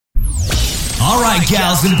All right,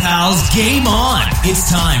 gals and pals, game on.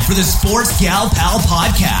 It's time for the Sports Gal Pal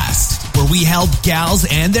podcast, where we help gals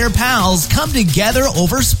and their pals come together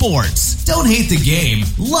over sports. Don't hate the game,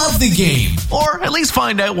 love the game. Or at least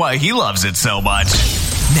find out why he loves it so much.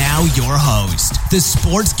 Now your host, the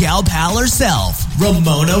Sports Gal Pal herself,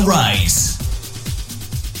 Ramona Rice.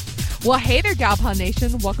 Well, hey there, Gal Pal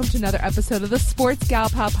Nation. Welcome to another episode of the Sports Gal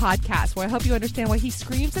Pal podcast, where I help you understand why he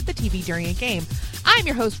screams at the TV during a game. I'm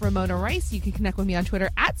your host, Ramona Rice. You can connect with me on Twitter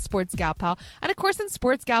at SportsGalPal, and of course on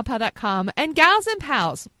SportsGalPal.com. And gals and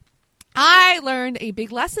pals, I learned a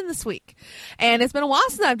big lesson this week, and it's been a while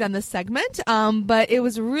since I've done this segment, but it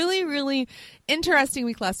was a really interesting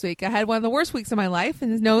week last week. I had one of the worst weeks of my life,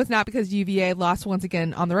 and no, it's not because UVA lost once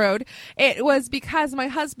again on the road. It was because my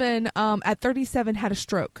husband, at 37, had a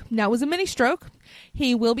stroke. Now, it was a mini stroke.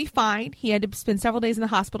 He will be fine. He had to spend several days in the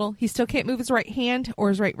hospital. He still can't move his right hand or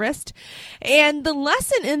his right wrist. And the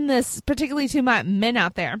lesson in this, particularly to my men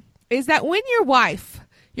out there, is that when your wife,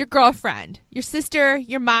 your girlfriend, your sister,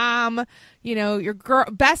 your mom, your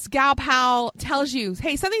best gal pal tells you,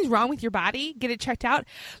 hey, something's wrong with your body, get it checked out,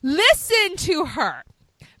 listen to her,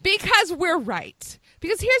 because we're right.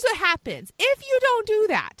 Because here's what happens. If you don't do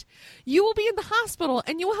that, you will be in the hospital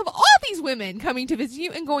and you will have all these women coming to visit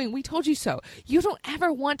you and going, we told you so. You don't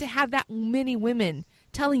ever want to have that many women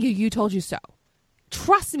telling you told you so.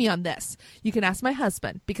 Trust me on this. You can ask my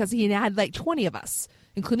husband, because he had like 20 of us,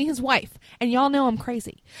 including his wife, and y'all know I'm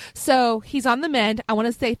crazy. So he's on the mend. I want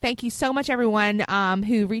to say thank you so much, everyone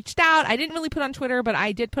who reached out. I didn't really put on Twitter, but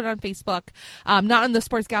I did put it on Facebook, not on the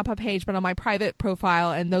Sports Gal Pal page, but on my private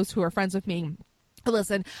profile, and those who are friends with me.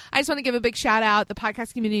 Listen, I just want to give a big shout out. The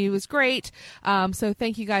podcast community was great. So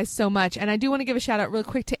thank you guys so much. And I do want to give a shout out real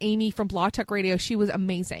quick to Amy from Blog Talk Radio. She was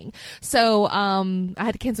amazing. So I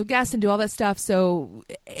had to cancel guests and do all that stuff. So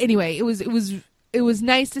anyway, it was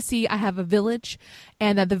nice to see I have a village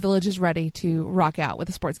and that the village is ready to rock out with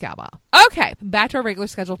the Sports Gal Pal. Okay, back to our regular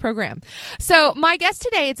scheduled program. So my guest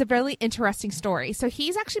today, it's a really interesting story. So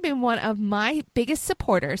he's actually been one of my biggest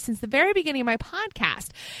supporters since the very beginning of my podcast.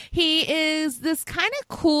 He is this kind of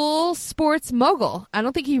cool sports mogul. I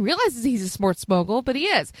don't think he realizes he's a sports mogul, but he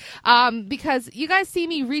is. Because you guys see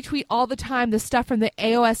me retweet all the time the stuff from the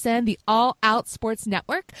AOSN, the All Out Sports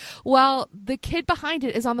Network. Well, the kid behind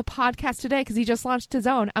it is on the podcast today because he just launched his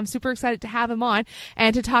own. I'm super excited to have him on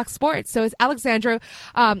and to talk sports. So it's Alexandro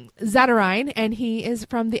Zatarain, and he is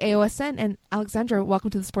from the AOSN. And Alexandro, welcome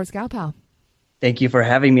to the Sports Gal Pal. Thank you for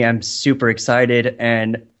having me. I'm super excited,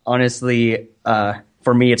 and honestly,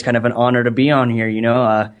 for me, it's kind of an honor to be on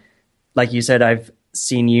here. Like you said, I've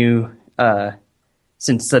seen you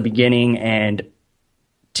since the beginning, and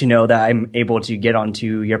to know that I'm able to get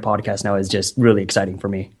onto your podcast now is just really exciting for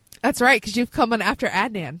me. That's right, because you've come on after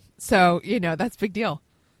Adnan, so that's a big deal.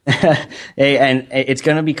 Hey, and it's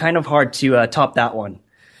going to be kind of hard to top that one.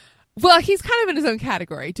 Well, he's kind of in his own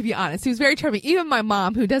category, to be honest. He was very charming. Even my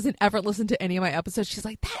mom, who doesn't ever listen to any of my episodes, she's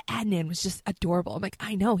like, that Adnan was just adorable. I'm like,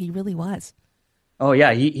 I know, he really was. Oh,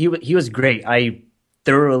 yeah, he was great. I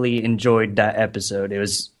thoroughly enjoyed that episode. It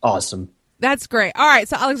was awesome. That's great. All right,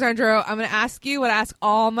 so Alexandro, I'm going to ask you what I ask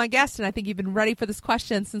all my guests, and I think you've been ready for this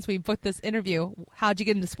question since we booked this interview. How'd you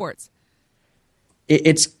get into sports?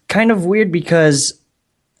 It's kind of weird because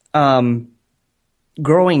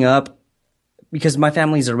growing up, because my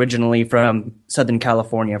family's originally from Southern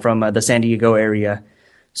California, from the San Diego area.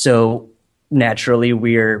 So naturally,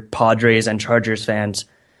 we're Padres and Chargers fans.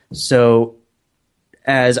 So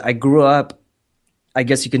as I grew up, I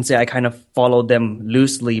guess you can say I kind of followed them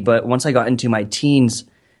loosely. But once I got into my teens,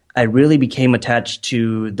 I really became attached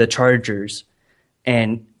to the Chargers.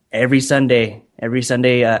 And every Sunday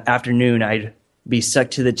afternoon, I'd be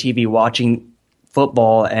stuck to the TV watching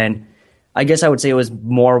football. And I guess I would say it was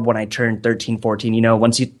more when I turned 13, 14.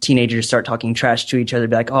 Once teenagers start talking trash to each other,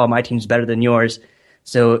 be like, oh, my team's better than yours.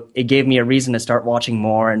 So it gave me a reason to start watching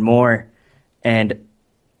more and more. And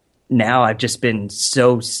now I've just been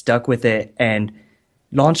so stuck with it. And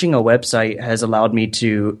launching a website has allowed me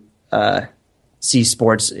to see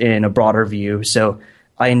sports in a broader view. So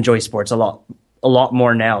I enjoy sports a lot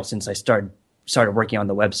more now since I started working on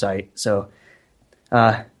the website. So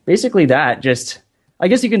basically that, just, I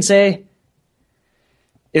guess you can say,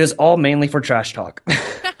 it was all mainly for trash talk.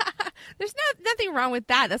 There's nothing wrong with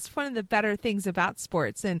that. That's one of the better things about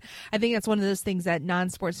sports. And I think that's one of those things that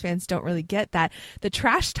non-sports fans don't really get, that the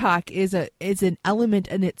trash talk is an element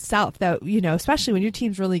in itself that, especially when your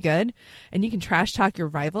team's really good and you can trash talk your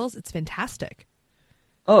rivals, it's fantastic.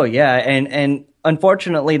 Oh, yeah. And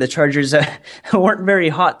unfortunately, the Chargers weren't very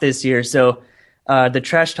hot this year. So the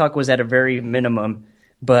trash talk was at a very minimum.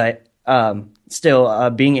 But still,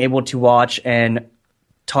 being able to watch and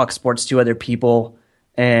talk sports to other people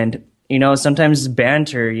and, sometimes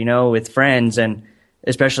banter, with friends, and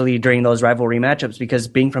especially during those rivalry matchups, because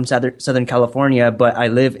being from Southern California, but I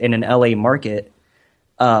live in an LA market,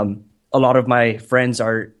 a lot of my friends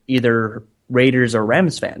are either Raiders or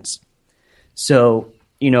Rams fans. So,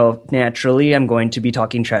 naturally I'm going to be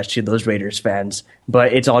talking trash to those Raiders fans,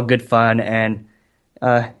 but it's all good fun and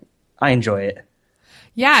I enjoy it.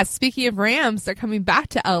 Yeah, speaking of Rams, they're coming back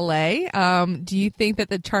to LA. Do you think that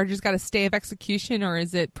the Chargers got a stay of execution, or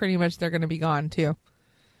is it pretty much they're going to be gone too?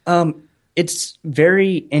 It's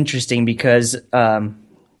very interesting because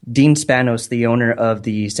Dean Spanos, the owner of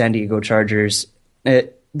the San Diego Chargers,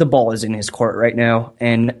 the ball is in his court right now,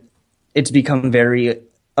 and it's become very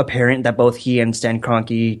apparent that both he and Stan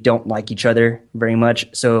Kroenke don't like each other very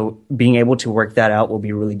much. So being able to work that out will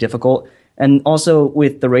be really difficult. And also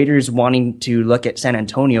with the Raiders wanting to look at San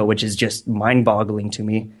Antonio, which is just mind-boggling to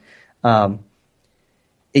me,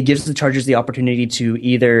 it gives the Chargers the opportunity to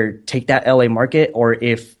either take that LA market, or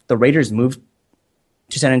if the Raiders move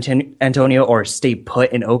to San Antonio or stay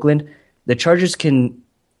put in Oakland, the Chargers can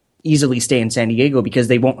easily stay in San Diego because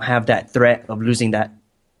they won't have that threat of losing that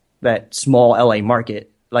small LA market.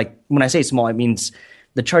 Like, when I say small, it means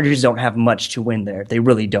the Chargers don't have much to win there. They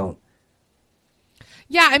really don't.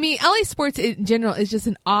 Yeah, I mean, LA sports in general is just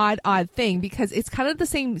an odd thing because it's kind of the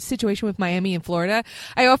same situation with Miami and Florida.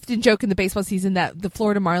 I often joke in the baseball season that the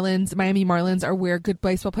Miami Marlins are where good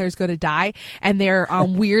baseball players go to die, and their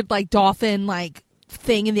weird, dolphin,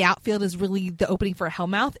 thing in the outfield is really the opening for a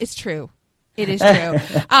hellmouth. It's true. It is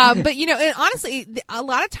true. But, and honestly, a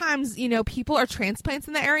lot of times, people are transplants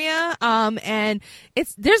in the area. And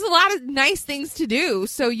there's a lot of nice things to do.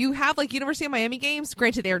 So you have University of Miami games.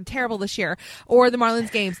 Granted, they were terrible this year. Or the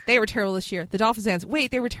Marlins games. They were terrible this year. The Dolphins fans,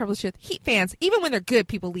 they were terrible this year. The Heat fans, even when they're good,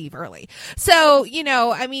 people leave early. So,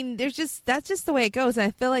 that's just the way it goes. And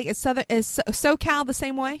I feel like is SoCal the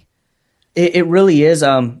same way? It really is,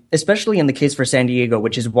 especially in the case for San Diego,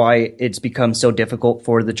 which is why it's become so difficult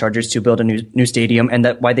for the Chargers to build a new stadium,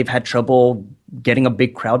 and why they've had trouble getting a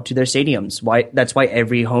big crowd to their stadiums. That's why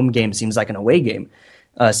every home game seems like an away game.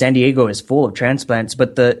 San Diego is full of transplants,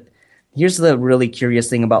 but here's the really curious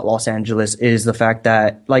thing about Los Angeles is the fact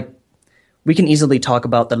that we can easily talk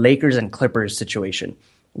about the Lakers and Clippers situation,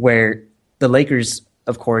 where the Lakers,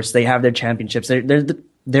 of course, they have their championships.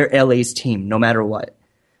 They're LA's team no matter what,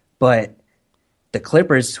 but the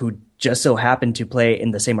Clippers, who just so happen to play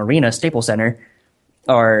in the same arena, Staples Center,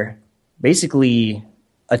 are basically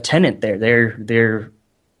a tenant there. They're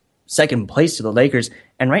second place to the Lakers,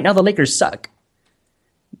 and right now the Lakers suck.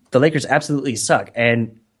 The Lakers absolutely suck,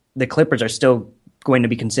 and the Clippers are still going to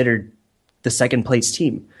be considered the second place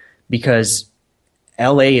team because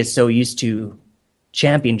LA is so used to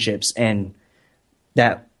championships and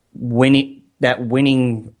that winning,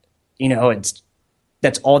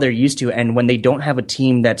 that's all they're used to. And when they don't have a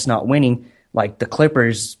team that's not winning, like the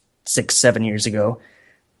Clippers 6-7 years ago,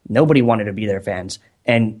 nobody wanted to be their fans.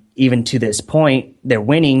 And even to this point, they're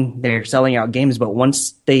winning, they're selling out games, but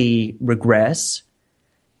once they regress,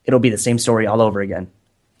 it'll be the same story all over again.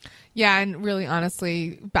 Yeah, and really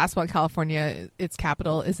honestly, basketball in California, its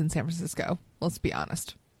capital is in San Francisco. Let's be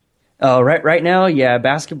honest. Oh, right now, yeah,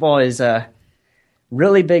 basketball is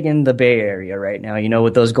really big in the Bay Area right now.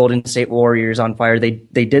 With those Golden State Warriors on fire, they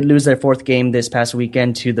did lose their fourth game this past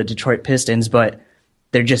weekend to the Detroit Pistons, but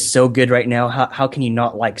they're just so good right now. How can you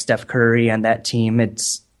not like Steph Curry and that team?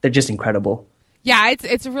 They're just incredible. Yeah,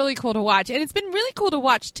 it's really cool to watch, and it's been really cool to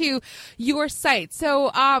watch too your site.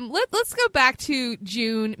 So let's go back to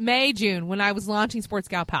June, when I was launching Sports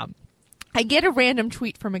Gal Pal. I get a random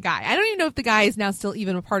tweet from a guy. I don't even know if the guy is now still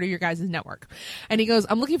even a part of your guys' network. And he goes,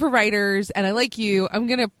 I'm looking for writers, and I like you. I'm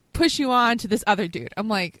going to push you on to this other dude. I'm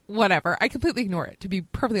like, whatever. I completely ignore it, to be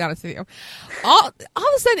perfectly honest with you. All of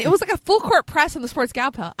a sudden, it was like a full court press on the Sports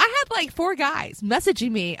Gal Pal. I had 4 guys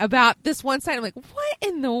messaging me about this one site. I'm like, what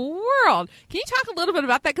in the world? Can you talk a little bit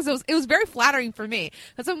about that? Because it was very flattering for me.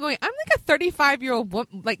 That's what I'm going, I'm like a 35-year-old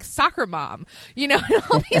soccer mom, and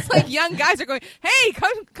all these young guys are going, hey,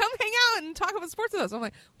 come hang out and talk about sports with us. I'm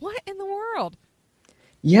like, what in the world?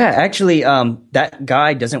 Yeah, actually, that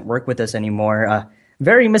guy doesn't work with us anymore.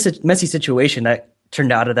 Very messy situation that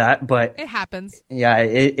turned out of that, but it happens. Yeah,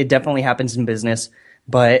 it definitely happens in business.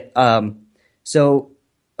 But so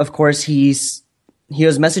of course he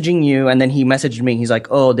was messaging you, and then he messaged me. He's like,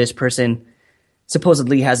 "Oh, this person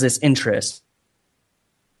supposedly has this interest."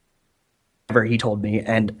 He told me,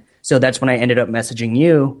 and so that's when I ended up messaging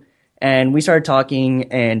you, and we started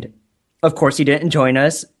talking. And of course, he didn't join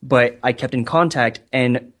us, but I kept in contact.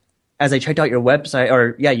 And as I checked out your website,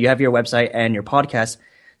 or yeah, you have your website and your podcast.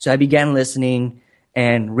 So I began listening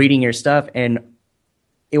and reading your stuff, and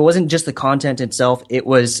it wasn't just the content itself, it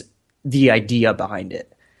was the idea behind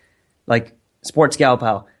it. Like Sports Gal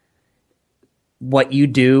Pal, what you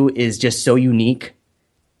do is just so unique,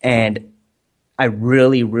 and I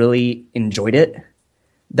really, really enjoyed it,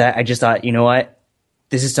 that I just thought, you know what,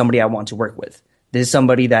 this is somebody I want to work with. This is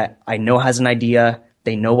somebody that I know has an idea,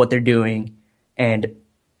 they know what they're doing, and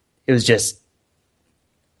it was just,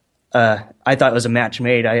 I thought it was a match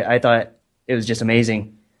made. I thought it was just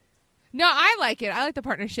amazing. No, I like it. I like the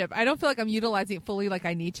partnership. I don't feel like I'm utilizing it fully like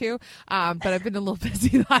I need to, but I've been a little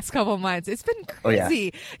busy the last couple of months. It's been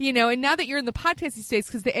crazy, and now that you're in the podcasting space,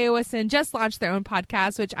 because the AOSN just launched their own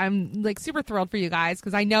podcast, which I'm like super thrilled for you guys,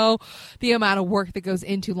 because I know the amount of work that goes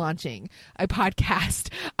into launching a podcast.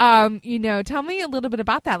 Tell me a little bit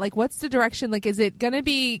about that. Like, what's the direction? Like, is it going to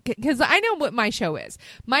be, because I know what my show is.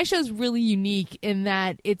 My show is really unique in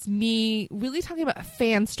that it's me really talking about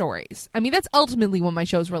fan stories. I mean, that's ultimately what my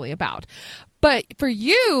show is really about. But for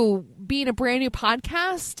you, being a brand new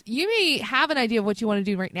podcast, you may have an idea of what you want to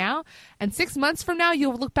do right now, and 6 months from now,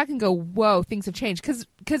 you'll look back and go, whoa, things have changed.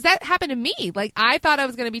 Because that happened to me. Like, I thought I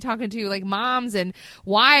was going to be talking to, like, moms and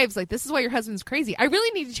wives, like, this is why your husband's crazy. I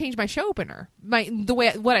really need to change my show opener,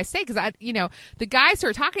 what I say, because, the guys who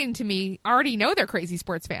are talking to me already know they're crazy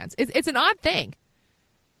sports fans. It's an odd thing.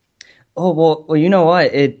 Oh, well, you know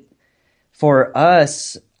what? For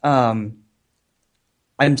us,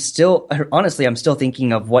 I'm still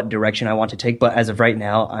thinking of what direction I want to take, but as of right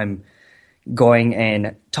now, I'm going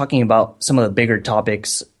and talking about some of the bigger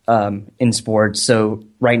topics in sports. So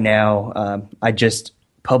right now, I just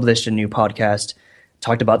published a new podcast,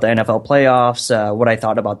 talked about the NFL playoffs, what I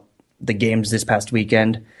thought about the games this past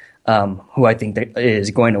weekend, who I think that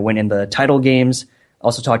is going to win in the title games.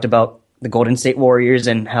 Also talked about the Golden State Warriors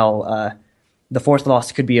and how the fourth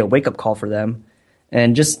loss could be a wake-up call for them.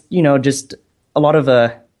 And just a lot of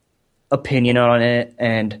opinion on it,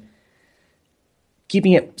 and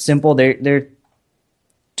keeping it simple. They're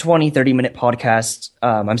 20, 30-minute podcasts.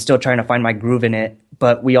 I'm still trying to find my groove in it,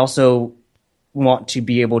 but we also want to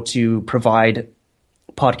be able to provide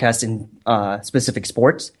podcasts in specific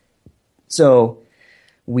sports. So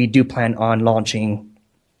we do plan on launching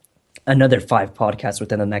another 5 podcasts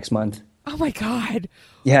within the next month. Oh, my God.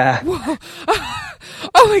 Yeah. Whoa.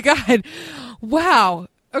 Oh, my God. Wow.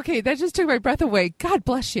 Okay, that just took my breath away. God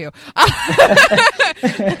bless you. Are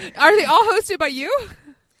they all hosted by you?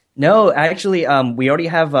 No, actually, we already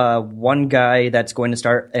have one guy that's going to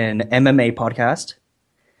start an MMA podcast,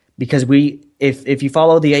 because if you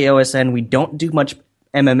follow the AOSN, we don't do much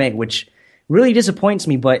MMA, which really disappoints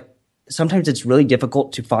me, but sometimes it's really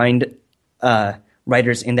difficult to find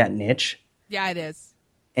writers in that niche. Yeah, it is.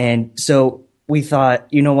 And so we thought,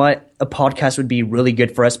 you know what, a podcast would be really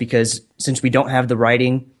good for us, because since we don't have the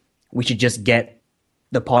writing, we should just get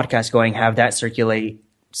the podcast going, have that circulate,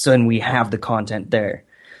 so then we have the content there.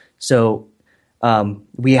 So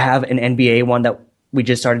we have an NBA one that we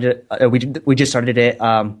just started. We just started it.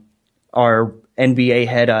 Our NBA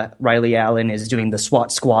head Riley Allen is doing the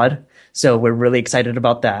SWAT Squad, so we're really excited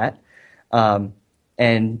about that.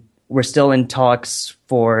 And we're still in talks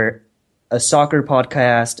for a soccer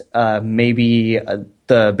podcast, maybe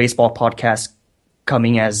the baseball podcast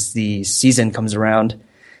coming as the season comes around,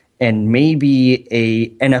 and maybe a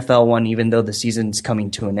NFL one, even though the season's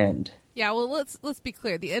coming to an end. Yeah, well, let's be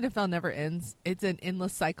clear. The NFL never ends. It's an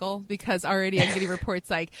endless cycle, because already I'm getting reports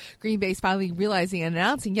like Green Bay's finally realizing and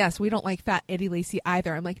announcing, yes, we don't like fat Eddie Lacy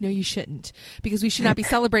either. I'm like, no, you shouldn't, because we should not be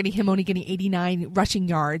celebrating him only getting 89 rushing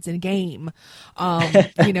yards in a game.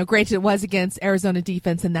 Granted, it was against Arizona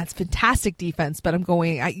defense, and that's fantastic defense, but I'm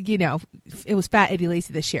going, it was fat Eddie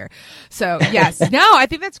Lacy this year. So, yes. No, I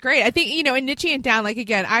think that's great. I think, and niching it down, like,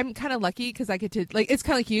 again, I'm kind of lucky because I get to, like, it's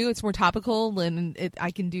kind of like you. It's more topical, and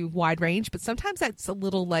I can do wide range, but sometimes that's a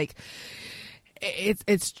little like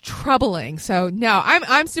it's troubling. So no,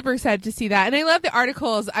 I'm super excited to see that, and I love the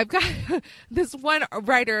articles. I've got this one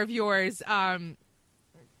writer of yours. Oh,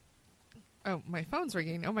 my phone's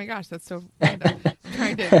ringing. Oh my gosh, that's so random. I'm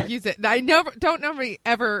trying to use it. I don't normally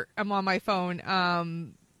ever am on my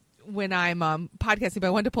phone when I'm podcasting, but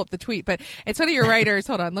I wanted to pull up the tweet. But it's one of your writers.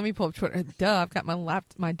 Hold on, let me pull up Twitter. Duh, I've got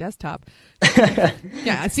my desktop.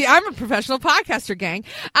 Yeah, see, I'm a professional podcaster, gang.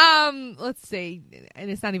 Let's see,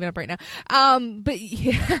 and it's not even up right now. But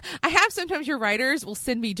yeah, I have sometimes your writers will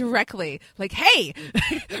send me directly, like, "Hey,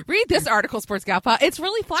 read this article, Sports Gal Pal." It's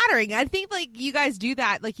really flattering. I think like you guys do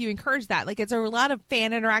that, like you encourage that. Like it's a lot of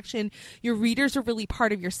fan interaction. Your readers are really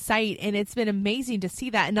part of your site, and it's been amazing to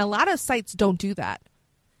see that. And a lot of sites don't do that.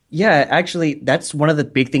 Yeah, actually, that's one of the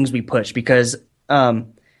big things we push because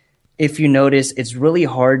if you notice, it's really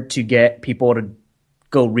hard to get people to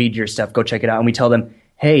go read your stuff, go check it out. And we tell them,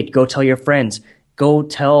 hey, go tell your friends, go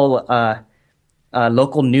tell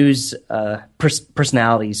local news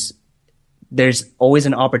personalities. There's always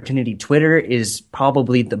an opportunity. Twitter is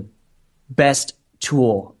probably the best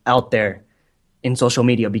tool out there in social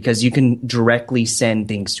media because you can directly send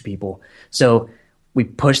things to people. So we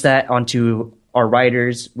push that onto our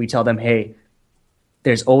writers. We tell them, hey,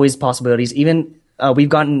 there's always possibilities. Even we've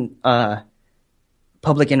gotten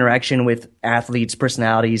public interaction with athletes,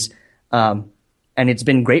 personalities, and it's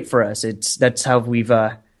been great for us. That's how we've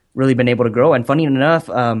really been able to grow. And funny enough,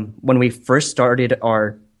 when we first started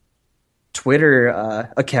our Twitter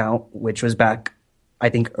account, which was back, I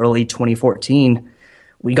think, early 2014,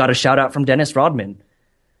 we got a shout out from Dennis Rodman.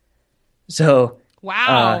 So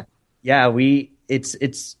wow, yeah,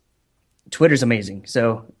 it's Twitter's amazing.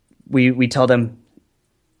 So we tell them,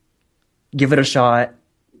 give it a shot.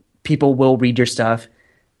 People will read your stuff,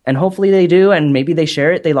 and hopefully they do, and maybe they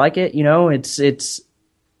share it, they like it. You know, it's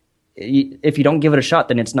if you don't give it a shot,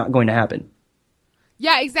 then it's not going to happen.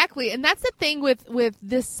 Yeah, exactly. And that's the thing with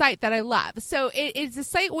this site that I love. So it's a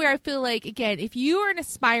site where I feel like, again, if you are an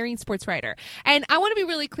aspiring sports writer, and I want to be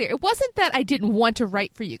really clear, it wasn't that I didn't want to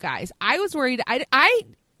write for you guys. I was worried. I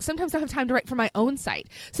sometimes don't have time to write for my own site.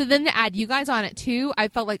 So then to add you guys on it too, I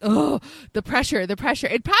felt like, oh, the pressure. It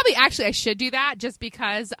probably actually I should do that just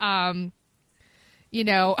because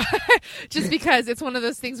just because it's one of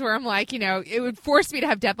those things where I'm like, it would force me to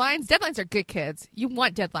have deadlines. Deadlines are good, kids. You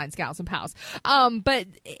want deadlines, gals and pals. But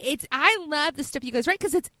I love the stuff you guys write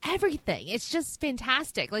because it's everything. It's just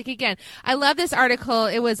fantastic. Like, again, I love this article.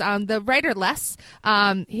 It was the writer Les.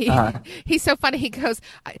 He's so funny. He goes,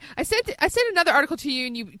 I sent another article to you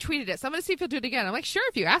and you tweeted it. So I'm going to see if you'll do it again. I'm like, sure,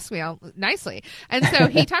 if you ask me, I'll nicely. And so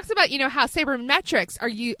he talks about, how sabermetrics are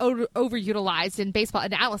overutilized in baseball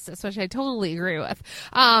analysis, which I totally agree with.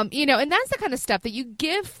 And that's the kind of stuff that you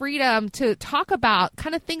give freedom to talk about,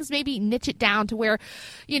 kind of things, maybe niche it down to where,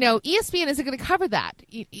 ESPN isn't going to cover that.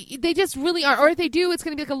 They just really are. Or if they do, it's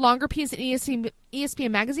going to be like a longer piece in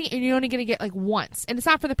ESPN magazine, and you're only going to get like once. And it's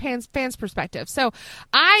not for the fans' perspective. So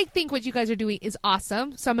I think what you guys are doing is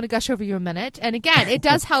awesome. So I'm going to gush over you a minute. And again, it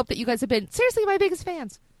does help that you guys have been seriously my biggest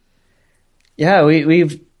fans. Yeah,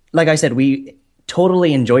 we've, like I said, we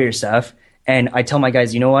totally enjoy your stuff. And I tell my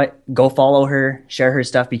guys, you know what? Go follow her, share her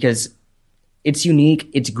stuff because it's unique,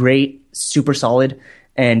 it's great, super solid.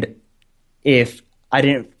 And if I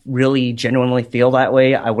didn't really genuinely feel that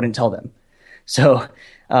way, I wouldn't tell them. So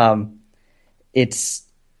it's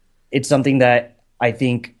something that I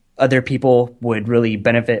think other people would really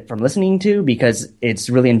benefit from listening to because it's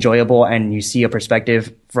really enjoyable and you see a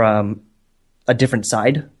perspective from a different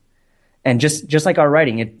side. And just like our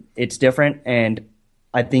writing, it's different, and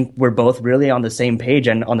I think we're both really on the same page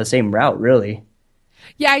and on the same route, really.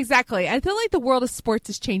 Yeah, exactly. I feel like the world of sports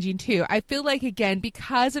is changing too. I feel like, again,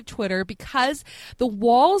 because of Twitter, because the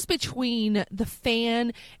walls between the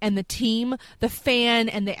fan and the team, the fan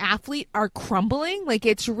and the athlete are crumbling. Like,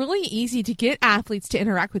 it's really easy to get athletes to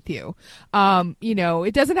interact with you.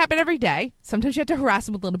 It doesn't happen every day. Sometimes you have to harass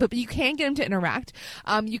them a little bit, but you can get them to interact.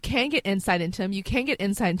 You can get insight into them. You can get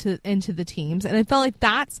insight into the teams. And I felt like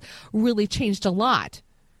that's really changed a lot.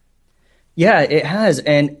 Yeah, it has.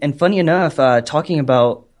 And funny enough, talking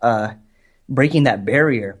about breaking that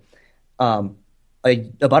barrier, about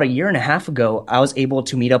a year and a half ago, I was able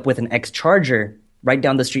to meet up with an ex-Charger right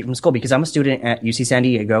down the street from school because I'm a student at UC San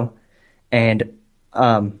Diego. And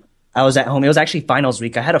I was at home. It was actually finals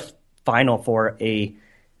week. I had a final for a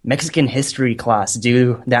Mexican history class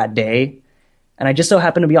due that day. And I just so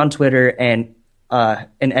happened to be on Twitter, and an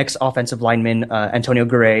ex-offensive lineman, Antonio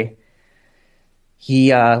Garay,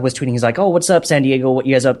 he was tweeting. He's like, "Oh, what's up, San Diego? What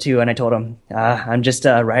you guys up to?" And I told him, "I'm just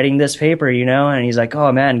writing this paper, And he's like,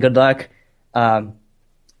 "Oh man, good luck."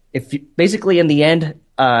 Basically in the end,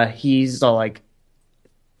 he's all like,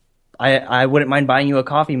 "I wouldn't mind buying you a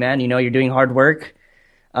coffee, man. You're doing hard work.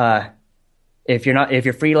 If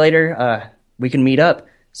you're free later, we can meet up."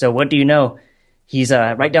 So what do you know? He's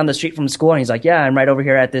right down the street from school, and he's like, "Yeah, I'm right over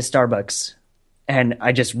here at this Starbucks." And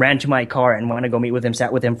I just ran to my car and went to go meet with him.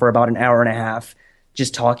 Sat with him for about an hour and a half.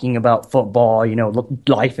 Just talking about football,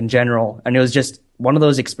 life in general. And it was just one of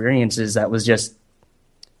those experiences that was just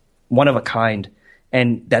one of a kind.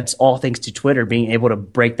 And that's all thanks to Twitter being able to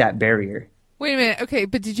break that barrier. Wait a minute. Okay,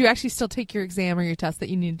 but did you actually still take your exam or your test that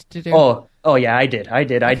you needed to do? Oh yeah, I did. I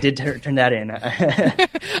did turn that in. I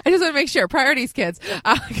just want to make sure. Priorities, kids.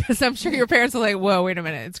 Because I'm sure your parents are like, whoa, wait a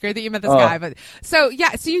minute. It's great that you met this guy. But so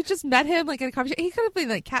you just met him like in a conversation. He could have been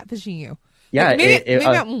like catfishing you. Yeah. Maybe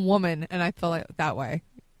I'm a woman and I feel like that way.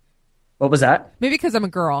 What was that? Maybe because I'm a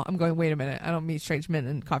girl. I'm going, wait a minute. I don't meet strange men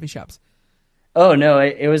in coffee shops. Oh, no.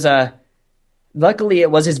 It was, luckily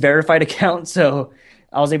it was his verified account. So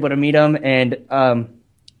I was able to meet him. And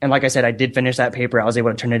like I said, I did finish that paper. I was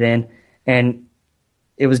able to turn it in. And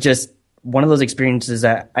it was just one of those experiences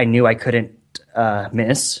that I knew I couldn't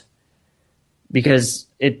miss, because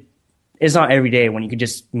it's not every day when you could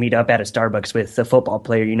just meet up at a Starbucks with a football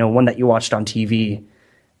player, one that you watched on TV.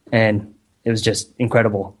 And it was just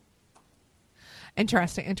incredible.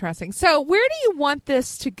 Interesting. So where do you want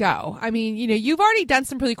this to go? I mean, you've already done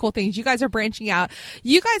some really cool things. You guys are branching out.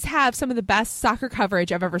 You guys have some of the best soccer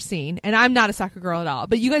coverage I've ever seen. And I'm not a soccer girl at all,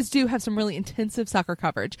 but you guys do have some really intensive soccer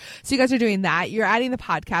coverage. So you guys are doing that. You're adding the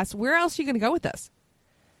podcast. Where else are you going to go with this?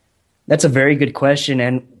 That's a very good question.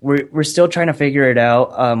 And we're still trying to figure it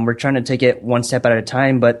out. We're trying to take it one step at a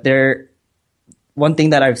time. But one thing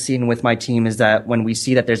that I've seen with my team is that when we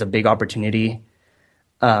see that there's a big opportunity,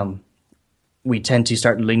 we tend to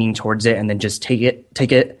start leaning towards it and then just take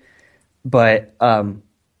it. But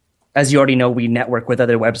as you already know, we network with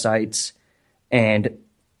other websites, and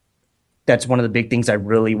that's one of the big things I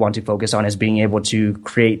really want to focus on, is being able to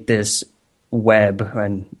create this web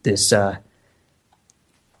and this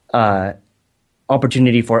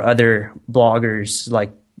opportunity for other bloggers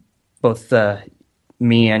like both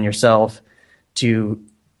me and yourself to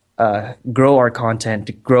grow our content,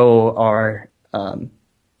 to grow our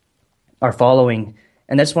following.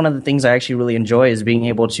 And that's one of the things I actually really enjoy, is being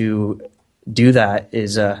able to do that,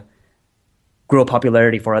 is grow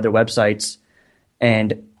popularity for other websites.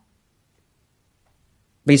 And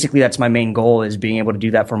basically that's my main goal, is being able to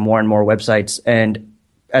do that for more and more websites. And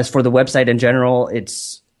as for the website in general,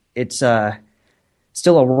 it's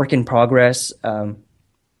still a work in progress.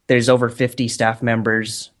 There's over 50 staff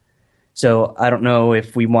members. So I don't know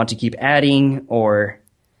if we want to keep adding or,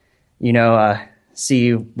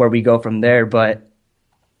 see where we go from there. But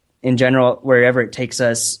in general, wherever it takes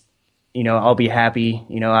us, I'll be happy.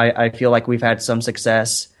 I feel like we've had some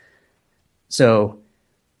success. So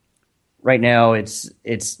right now it's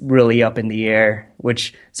really up in the air,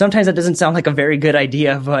 which sometimes that doesn't sound like a very good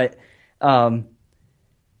idea, but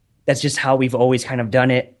that's just how we've always kind of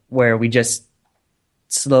done it, where we just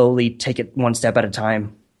slowly take it one step at a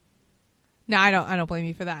time. No, I don't blame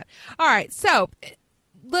you for that. All right. So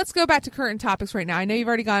let's go back to current topics right now. I know you've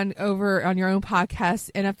already gone over on your own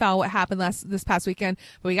podcast, NFL, what happened this past weekend,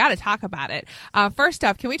 but we got to talk about it. First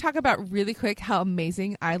up, can we talk about really quick how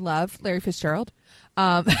amazing I love Larry Fitzgerald?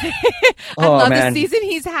 I love the season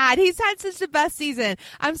he's had. He's had such the best season.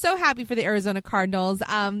 I'm so happy for the Arizona Cardinals.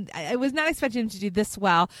 I was not expecting him to do this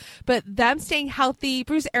well, but them staying healthy.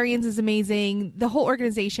 Bruce Arians is amazing. The whole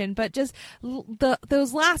organization, but just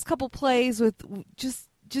those last couple plays with just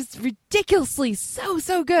ridiculously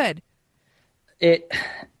so good.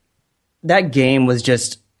 That game was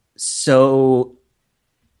just so,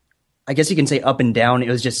 I guess you can say, up and down. It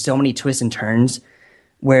was just so many twists and turns,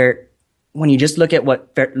 where when you just look at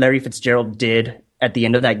what Larry Fitzgerald did at the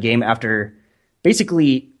end of that game, after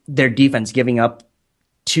basically their defense giving up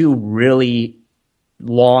two really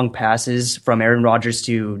long passes from Aaron Rodgers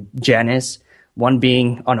to Janis, one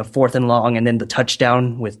being on a 4th and long, and then the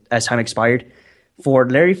touchdown as time expired. For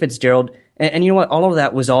Larry Fitzgerald, and you know what? All of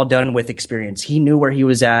that was all done with experience. He knew where he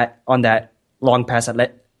was at on that long pass that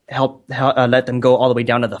let them go all the way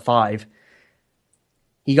down to the 5.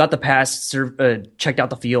 He got the pass, checked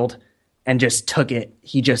out the field, and just took it.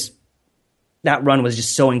 That run was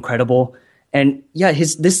just so incredible. And yeah,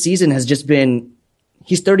 this season has just been,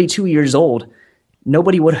 he's 32 years old.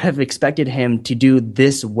 Nobody would have expected him to do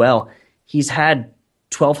this well. He's had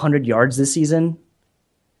 1,200 yards this season.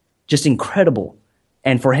 Just incredible.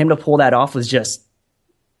 And for him to pull that off was just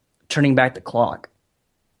turning back the clock.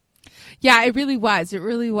 Yeah, it really was. It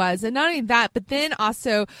really was. And not only that, but then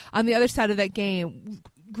also on the other side of that game,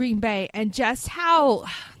 Green Bay, and just how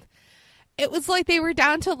it was like they were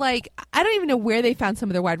down to, like, I don't even know where they found some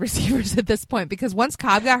of their wide receivers at this point, because once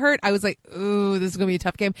Cobb got hurt, I was like, ooh, this is going to be a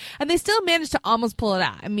tough game. And they still managed to almost pull it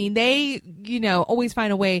out. I mean, they, always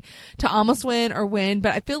find a way to almost win or win,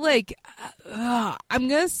 but I feel like, I'm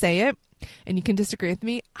going to say it, and you can disagree with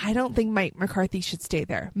me, I don't think Mike McCarthy should stay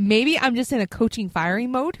there. Maybe I'm just in a coaching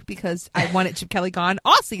firing mode because I wanted Chip Kelly gone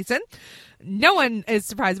all season. No one is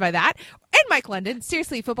surprised by that. And Mike London.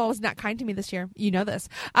 Seriously, football was not kind to me this year. You know this.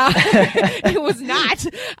 It was not.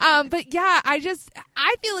 But yeah, I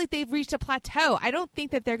feel like they've reached a plateau. I don't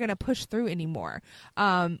think that they're going to push through anymore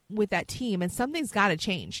with that team, and something's got to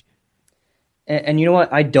change. And you know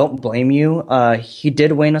what? I don't blame you. He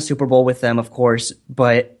did win a Super Bowl with them, of course,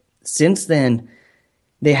 but since then,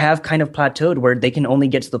 they have kind of plateaued where they can only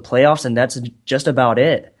get to the playoffs, and that's just about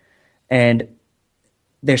it. And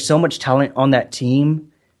there's so much talent on that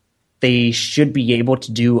team. They should be able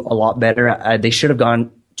to do a lot better. They should have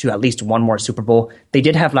gone to at least one more Super Bowl. They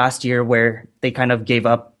did have last year where they kind of gave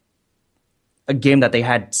up a game that they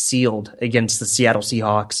had sealed against the Seattle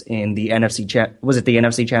Seahawks in the NFC. Was it the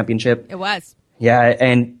NFC Championship? It was. Yeah,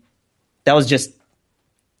 and that was just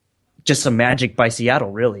some magic by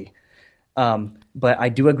Seattle, really. But I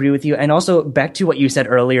do agree with you. And also, back to what you said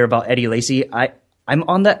earlier about Eddie Lacy, I'm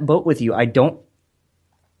on that boat with you. I don't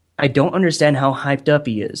understand how hyped up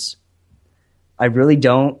he is. I really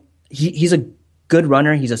don't. He's a good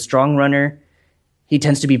runner. He's a strong runner. He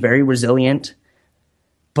tends to be very resilient.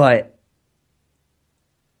 But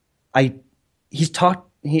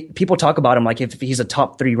people talk about him like if he's a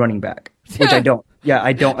top 3 running back, which I don't. Yeah,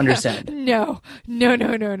 I don't understand. No.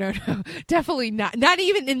 Definitely not. Not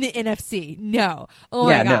even in the NFC. No. Oh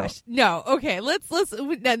my gosh. No. Okay. Let's.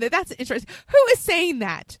 That's interesting. Who is saying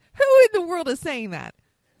that? Who in the world is saying that?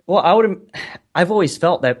 Well, I've always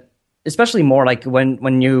felt that, especially more like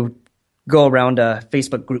when you go around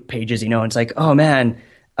Facebook group pages, and it's like, oh man,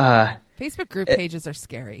 Facebook group pages are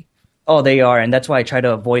scary. Oh, they are, and that's why I try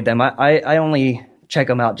to avoid them. I only check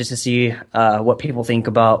them out just to see what people think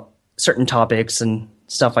about certain topics and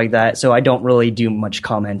stuff like that. So I don't really do much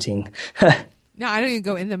commenting. No, I don't even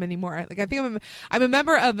go in them anymore. Like I think I'm a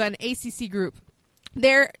member of an ACC group.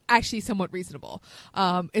 They're actually somewhat reasonable.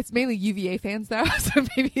 It's mainly UVA fans though, so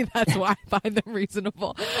maybe that's why I find them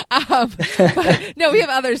reasonable. But no, we have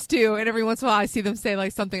others too, and every once in a while I see them say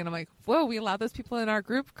like something, and I'm like, "Whoa, we allow those people in our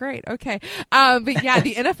group? Great, okay." But yeah,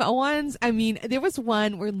 the NFL ones. I mean, there was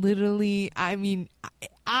one where literally, everyone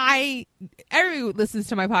who listens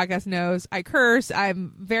to my podcast knows I curse.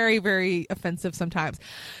 I'm very, very offensive sometimes.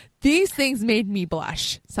 These things made me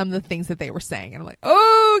blush, some of the things that they were saying. And I'm like,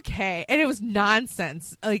 okay. And it was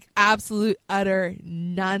nonsense, like absolute, utter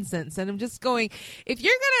nonsense. And I'm just going, if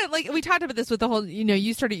you're going to, like, we talked about this with the whole,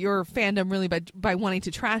 you started your fandom really by wanting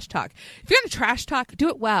to trash talk. If you're going to trash talk, do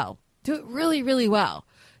it well. Do it really, really well.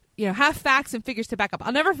 Have facts and figures to back up.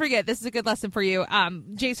 I'll never forget. This is a good lesson for you.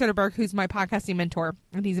 Jay Soderbergh, who's my podcasting mentor,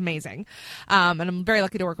 and he's amazing. And I'm very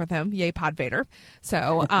lucky to work with him. Yay, Pod Vader.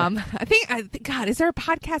 So I think, God, is there a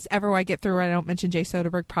podcast ever where I get through where I don't mention Jay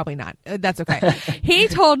Soderbergh? Probably not. That's okay. He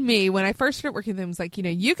told me when I first started working with him, was like,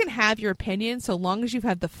 you can have your opinion so long as you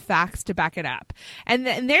have the facts to back it up.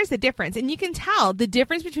 And there's the difference. And you can tell the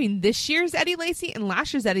difference between this year's Eddie Lacy and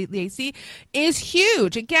last year's Eddie Lacy is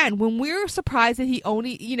huge. Again, when we're surprised that he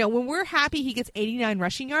only, when we're happy he gets 89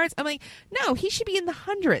 rushing yards, I'm like, no, he should be in the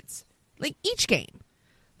hundreds, like each game.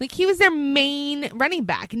 Like he was their main running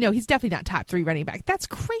back. No, he's definitely not top 3 running back. That's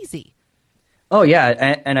crazy. Oh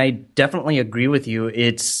yeah, and I definitely agree with you.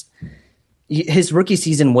 His rookie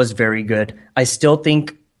season was very good. I still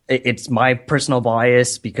think it's my personal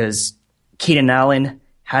bias because Keenan Allen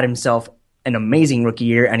had himself an amazing rookie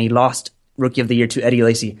year, and he lost Rookie of the Year to Eddie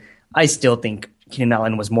Lacy. I still think Keenan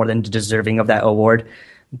Allen was more than deserving of that award.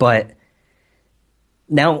 But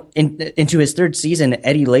now into his 3rd season,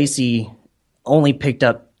 Eddie Lacy only picked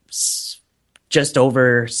up just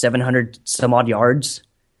over 700 some odd yards.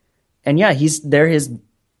 And yeah, he's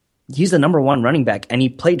the number 1 running back, and he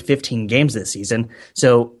played 15 games this season.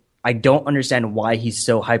 So I don't understand why he's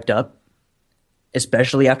so hyped up,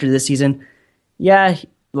 especially after this season. Yeah,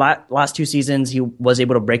 last 2 seasons he was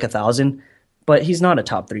able to break 1,000, but he's not a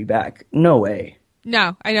top 3 back. No way.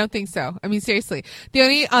 No, I don't think so. I mean, seriously. The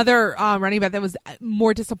only other running back that was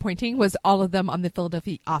more disappointing was all of them on the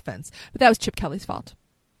Philadelphia offense. But that was Chip Kelly's fault.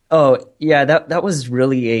 Oh, yeah, that was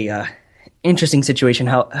really a interesting situation.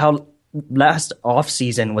 How last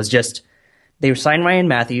offseason was just they signed Ryan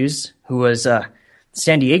Matthews, who was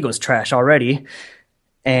San Diego's trash already.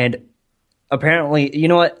 And apparently, you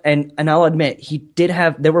know what? And I'll admit,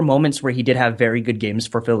 there were moments where he did have very good games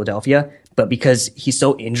for Philadelphia, but because he's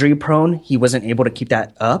so injury prone, he wasn't able to keep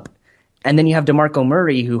that up. And then you have DeMarco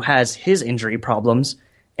Murray, who has his injury problems,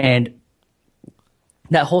 and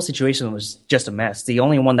that whole situation was just a mess. The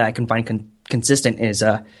only one that I can find consistent is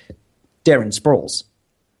Darren Sproles.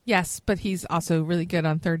 Yes, but he's also really good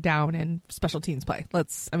on 3rd down and special teams play.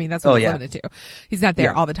 That's what he's limited to. He's not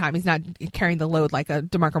there all the time. He's not carrying the load like a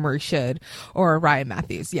DeMarco Murray should or a Ryan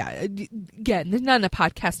Matthews. Yeah, again, there's not enough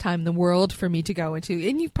podcast time in the world for me to go into.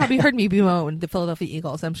 And you've probably heard me bemoan the Philadelphia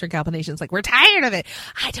Eagles. I'm sure Galpa Nation's like, we're tired of it.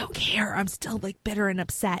 I don't care. I'm still like bitter and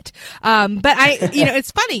upset. But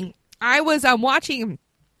it's funny. I was watching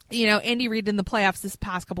Andy Reid in the playoffs this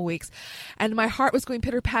past couple weeks, and my heart was going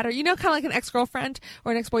pitter patter, kind of like an ex-girlfriend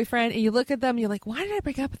or an ex-boyfriend, and you look at them and you're like, why did I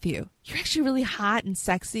break up with you? You're actually really hot and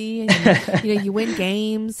sexy, and you win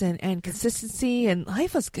games and consistency, and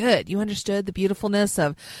life was good. You understood the beautifulness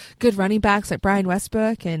of good running backs like Brian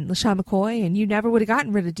Westbrook and LaShawn McCoy, and you never would have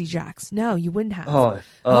gotten rid of Djax. No, you wouldn't have.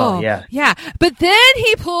 Yeah. Yeah. But then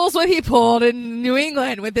he pulls what he pulled in New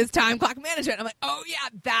England with his time clock management. I'm like, oh yeah,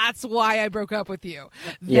 that's why I broke up with you.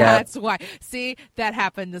 That's why. See, that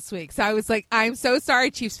happened this week. So I was like, I'm so sorry,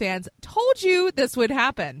 Chiefs fans. Told you this would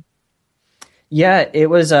happen. Yeah, it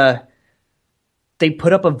was they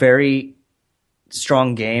put up a very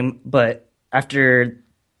strong game, but after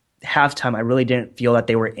halftime, I really didn't feel that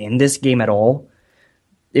they were in this game at all.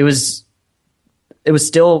 It was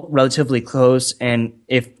still relatively close, and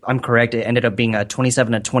if I'm correct, it ended up being a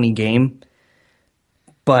 27-20 game.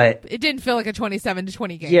 But it didn't feel like a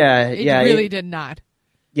 27-20 game. It really did not.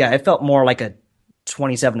 Yeah, it felt more like a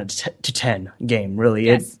 27-10 game, really.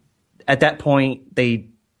 Yes. At that point, they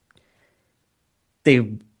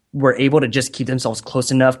were able to just keep themselves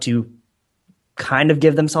close enough to kind of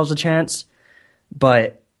give themselves a chance.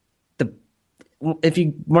 But if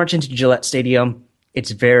you march into Gillette Stadium,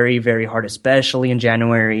 it's very, very hard, especially in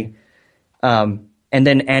January. And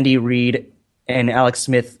then Andy Reid and Alex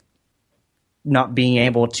Smith not being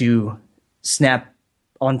able to snap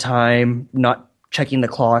on time, not checking the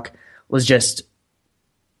clock, was just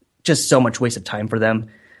so much waste of time for them.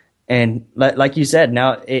 And like you said,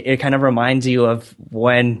 now it kind of reminds you of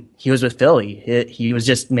when he was with Philly. He was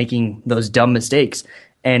just making those dumb mistakes.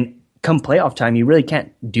 And come playoff time, you really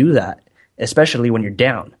can't do that, especially when you're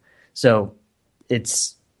down. So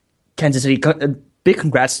it's Kansas City. A big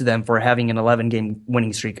congrats to them for having an 11-game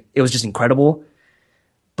winning streak. It was just incredible.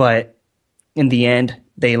 But in the end,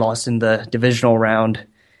 they lost in the divisional round.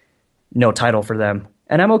 No title for them.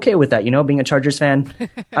 And I'm okay with that. Being a Chargers fan,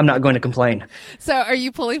 I'm not going to complain. So are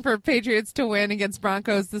you pulling for Patriots to win against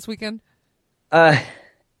Broncos this weekend?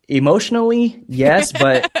 Emotionally, yes,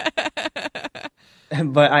 but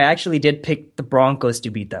I actually did pick the Broncos to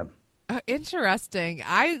beat them. Interesting.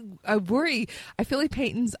 I worry. I feel like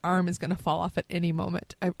Peyton's arm is going to fall off at any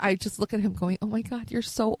moment. I just look at him going, oh my God, you're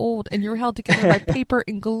so old and you're held together by paper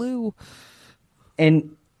and glue.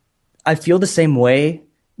 And I feel the same way,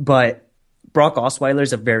 but Brock Osweiler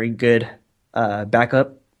is a very good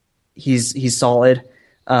backup. He's solid.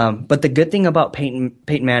 But the good thing about Peyton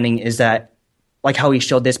Manning is that, like how he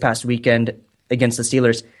showed this past weekend against the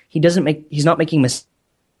Steelers, he's not making mistakes.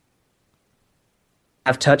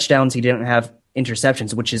 Have touchdowns, he didn't have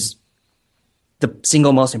interceptions, which is the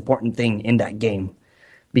single most important thing in that game,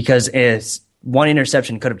 because one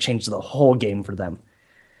interception could have changed the whole game for them.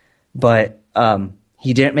 But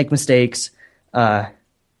he didn't make mistakes.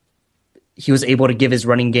 He was able to give his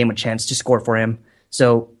running game a chance to score for him.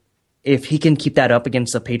 So if he can keep that up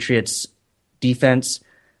against the Patriots defense,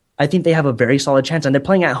 I think they have a very solid chance, and they're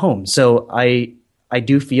playing at home. So I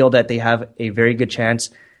do feel that they have a very good chance.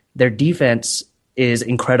 Their defense is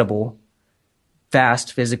incredible,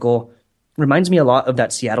 fast, physical, reminds me a lot of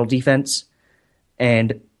that Seattle defense.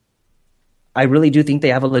 And I really do think they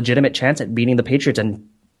have a legitimate chance at beating the Patriots and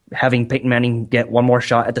having Peyton Manning get one more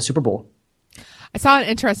shot at the Super Bowl. I saw an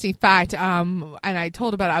interesting fact, and I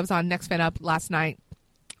told about it. I was on Next Fan Up last night,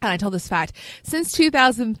 and I told this fact. Since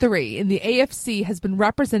 2003, in the AFC has been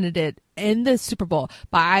represented in the Super Bowl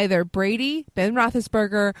by either Brady, Ben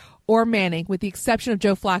Roethlisberger, or Manning, with the exception of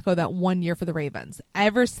Joe Flacco that 1 year for the Ravens.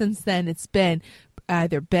 Ever since then, it's been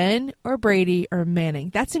either Ben or Brady or Manning.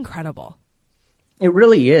 That's incredible. It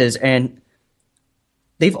really is, and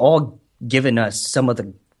they've all given us some of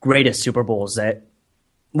the greatest Super Bowls that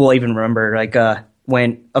we'll even remember, like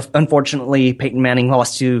when, unfortunately, Peyton Manning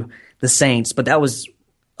lost to the Saints, but that was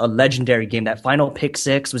a legendary game. That final pick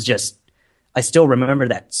six was just, I still remember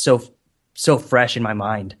that so fresh in my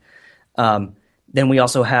mind. Then we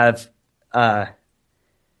also have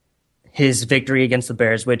his victory against the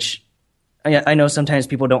Bears, which I know sometimes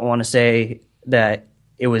people don't want to say that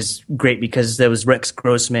it was great because there was Rex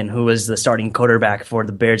Grossman, who was the starting quarterback for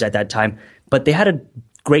the Bears at that time, but they had a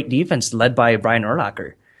great defense led by Brian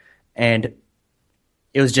Urlacher. And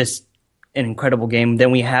it was just an incredible game. Then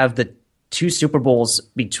we have the two Super Bowls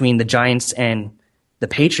between the Giants and the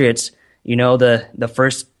Patriots. The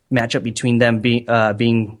first matchup between them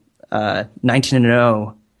being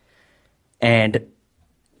 19-0, and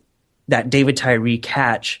that David Tyree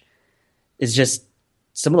catch is just,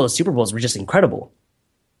 some of those Super Bowls were just incredible.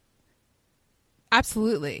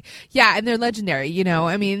 Absolutely. Yeah, and they're legendary, you know.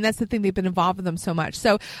 I mean, that's the thing. They've been involved with them so much.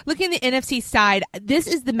 So looking at the NFC side, this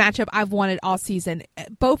is the matchup I've wanted all season.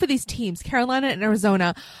 Both of these teams, Carolina and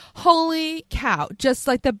Arizona, holy cow, just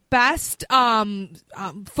like the best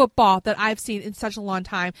football that I've seen in such a long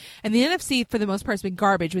time. And the NFC, for the most part, has been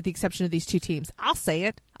garbage with the exception of these two teams. I'll say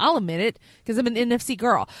it. I'll admit it because I'm an NFC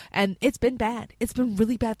girl. And it's been bad. It's been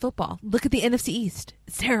really bad football. Look at the NFC East.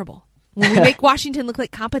 It's terrible. When we make Washington look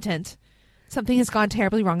like competent, something has gone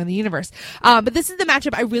terribly wrong in the universe. But this is the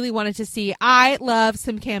matchup I really wanted to see. I love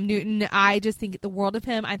some Cam Newton. I just think the world of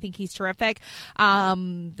him. I think he's terrific.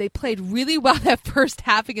 They played really well that first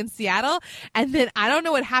half against Seattle. And then I don't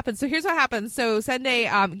know what happened. So here's what happened. So Sunday,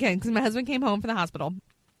 again, because my husband came home from the hospital.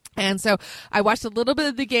 And so I watched a little bit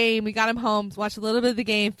of the game. We got him home, watched a little bit of the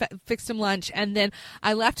game, fixed him lunch, and then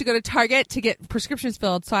I left to go to Target to get prescriptions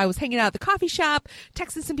filled. So I was hanging out at the coffee shop,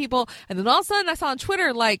 texting some people, and then all of a sudden I saw on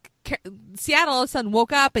Twitter, like, Seattle all of a sudden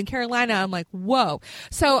woke up and Carolina. I'm like, whoa.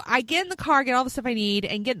 So I get in the car, get all the stuff I need,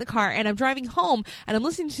 and get in the car, and I'm driving home, and I'm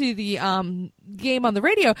listening to the game on the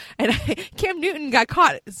radio, and Cam Newton got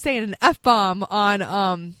caught saying an F-bomb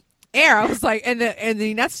on air. I was like, and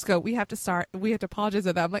the announcers go, we have to apologize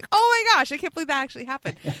for that. I'm like, oh my gosh, I can't believe that actually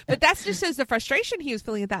happened. But that's just shows the frustration he was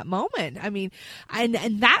feeling at that moment. I mean,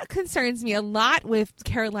 and that concerns me a lot with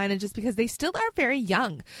Carolina just because they still are very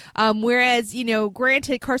young. Whereas, you know,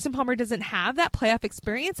 granted, Carson Palmer doesn't have that playoff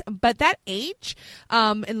experience, but that age,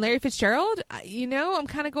 and Larry Fitzgerald, you know, I'm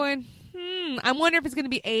kind of going, I wonder if it's going to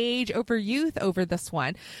be age over youth over this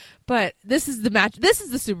one. But this is the match. This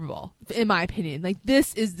is the Super Bowl, in my opinion. Like,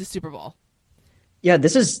 this is the Super Bowl. Yeah,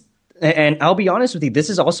 this is, and I'll be honest with you, this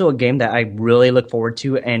is also a game that I really look forward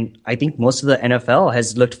to, and I think most of the NFL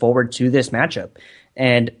has looked forward to this matchup.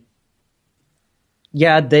 And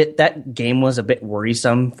yeah, that game was a bit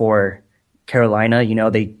worrisome for Carolina. You know,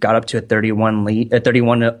 they got up to a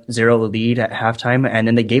 31-0 lead at halftime, and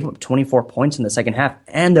then they gave up 24 points in the second half,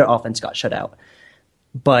 and their offense got shut out.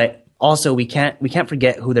 But also, we can't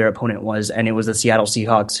forget who their opponent was, and it was the Seattle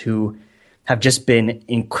Seahawks, who have just been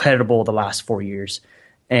incredible the last 4 years,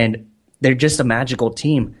 and they're just a magical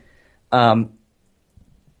team.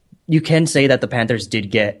 You can say that the Panthers did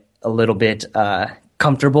get a little bit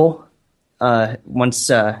comfortable once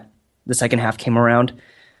the second half came around,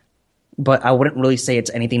 but I wouldn't really say it's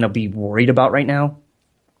anything to be worried about right now.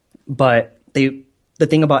 But the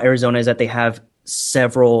thing about Arizona is that they have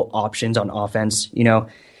several options on offense, you know,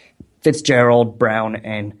 Fitzgerald, Brown,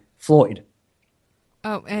 and Floyd.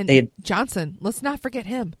 Oh, and Johnson. Let's not forget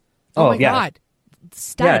him. Oh my God.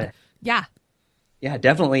 Stud. Yeah. Yeah,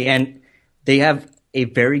 definitely. And they have a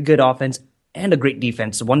very good offense and a great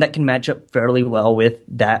defense, one that can match up fairly well with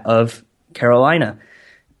that of Carolina.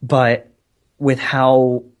 But with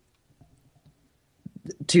how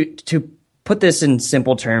to put this in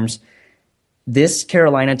simple terms, this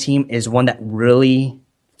Carolina team is one that really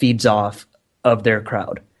feeds off of their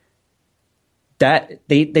crowd. That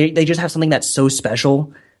they just have something that's so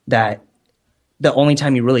special that the only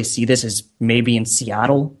time you really see this is maybe in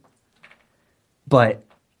Seattle. But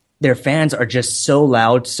their fans are just so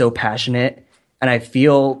loud, so passionate, and I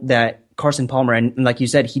feel that Carson Palmer, and like you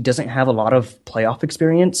said, he doesn't have a lot of playoff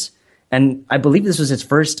experience, and I believe this was his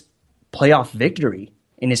first playoff victory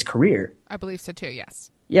in his career. I believe so too, yes.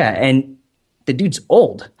 Yeah, and the dude's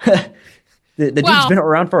old. The dude's been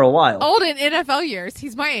around for a while. Old in NFL years.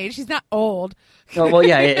 He's my age. He's not old. Oh, well,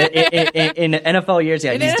 yeah, in NFL years,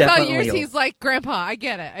 yeah, he's definitely old. In NFL years, he's like grandpa. I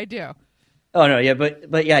get it. I do. Oh no, yeah,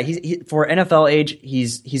 but yeah, he for NFL age,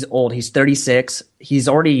 he's old. He's 36. He's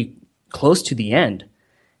already close to the end,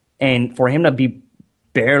 and for him to be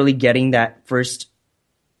barely getting that first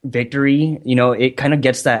victory, you know, it kind of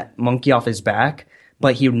gets that monkey off his back.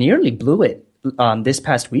 But he nearly blew it this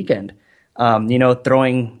past weekend. You know,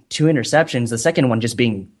 throwing 2 interceptions, the second one just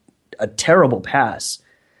being a terrible pass.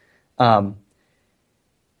 I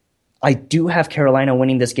do have Carolina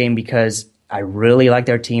winning this game because I really like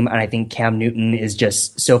their team, and I think Cam Newton is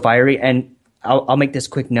just so fiery. And I'll make this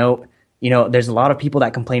quick note. You know, there's a lot of people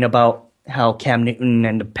that complain about how Cam Newton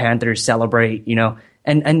and the Panthers celebrate, you know,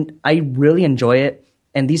 and I really enjoy it.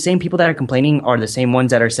 And these same people that are complaining are the same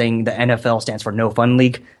ones that are saying the NFL stands for No Fun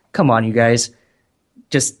League. Come on, you guys.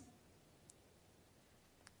 Just,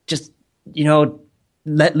 you know,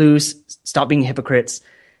 let loose, stop being hypocrites,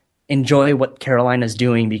 enjoy what Carolina's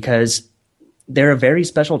doing because they're a very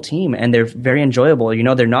special team and they're very enjoyable. You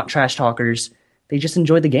know, they're not trash talkers. They just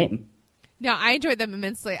enjoy the game. No, I enjoyed them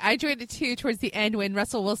immensely. I enjoyed it too towards the end when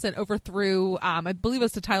Russell Wilson overthrew, I believe it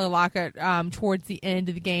was to Tyler Lockett towards the end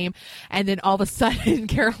of the game, and then all of a sudden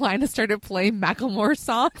Carolina started playing Macklemore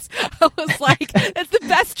songs. I was like, that's the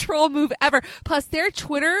best troll move ever. Plus, their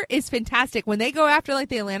Twitter is fantastic. When they go after like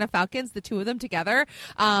the Atlanta Falcons, the two of them together,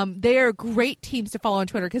 they are great teams to follow on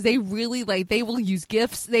Twitter because they really they will use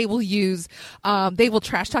GIFs, they will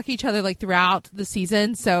trash talk each other like throughout the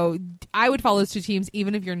season. So I would follow those two teams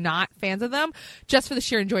even if you're not fans of them, just for the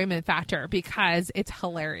sheer enjoyment factor because it's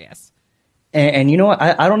hilarious. And you know what?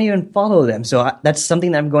 I don't even follow them, so that's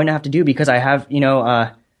something that I'm going to have to do because I have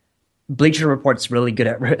Bleacher Report's really good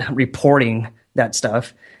at reporting that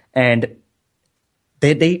stuff, and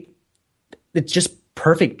they it's just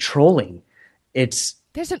perfect trolling.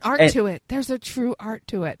 There's an art to it. There's a true art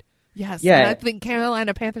to it. Yes. Yeah. And I think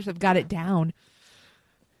Carolina Panthers have got it down.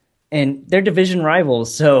 And they're division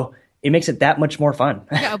rivals, so it makes it that much more fun.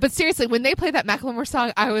 No, but seriously, when they played that Macklemore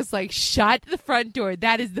song, I was like, shut the front door.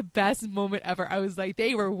 That is the best moment ever. I was like,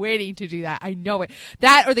 they were waiting to do that. I know it.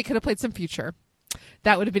 That or they could have played some Future.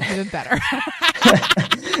 That would have been even better.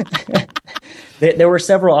 There were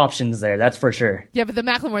several options there, that's for sure. Yeah, but the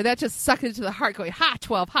Macklemore, that just sucked into the heart going, ha,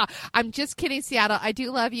 12, ha. I'm just kidding, Seattle. I do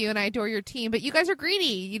love you and I adore your team, but you guys are greedy.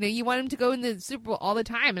 You know, you want them to go in the Super Bowl all the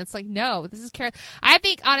time. And it's like, no, this is Carolina. I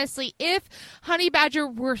think, honestly, if Honey Badger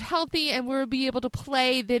were healthy and were be able to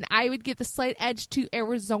play, then I would give the slight edge to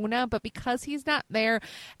Arizona. But because he's not there,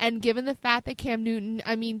 and given the fact that Cam Newton,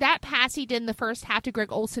 I mean, that pass he did in the first half to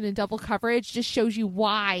Greg Olsen in double coverage just shows you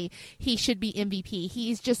why he should be MVP.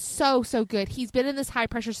 He's just so good. He's been in this high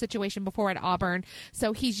pressure situation before at Auburn,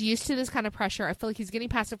 so he's used to this kind of pressure. I feel like he's getting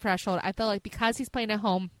past the threshold. I feel like because he's playing at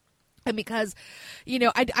home, and because, you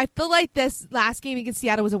know, I feel like this last game against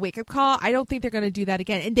Seattle was a wake-up call. I don't think they're going to do that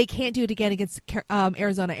again, and they can't do it again against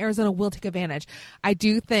Arizona. Arizona will take advantage. I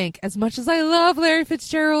do think, as much as I love Larry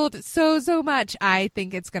Fitzgerald so much, I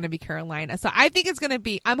think it's going to be Carolina. So I think it's going to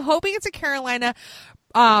be, I'm hoping it's a Carolina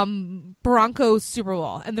Broncos Super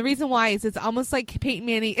Bowl. And the reason why is it's almost like Peyton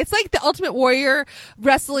Manning. It's like the Ultimate Warrior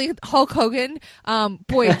wrestling Hulk Hogan.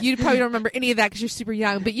 Boy, you probably don't remember any of that because you're super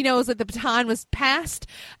young. But, you know, it was like the baton was passed.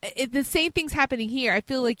 The same thing's happening here. I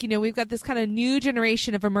feel like, you know, we've got this kind of new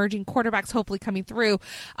generation of emerging quarterbacks hopefully coming through.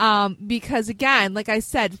 Because, again, like I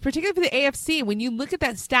said, particularly for the AFC, when you look at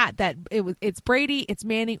that stat that it's Brady, it's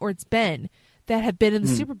Manning, or it's Ben that have been in the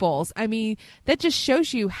Super Bowls. I mean, that just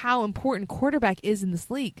shows you how important quarterback is in this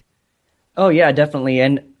league. Oh, yeah, definitely.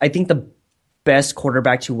 And I think the best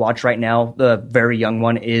quarterback to watch right now, the very young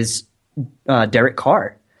one, is Derek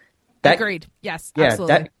Carr. Agreed. Yes, yeah,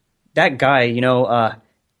 absolutely. That guy, you know,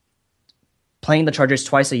 playing the Chargers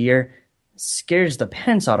twice a year scares the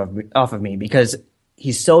pants off of me because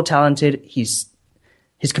he's so talented. His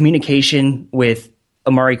communication with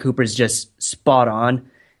Amari Cooper is just spot on.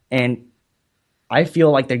 And I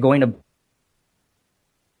feel like they're going to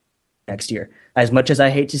next year. As much as I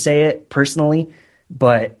hate to say it personally,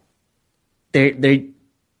 but they're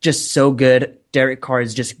just so good. Derek Carr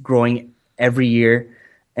is just growing every year,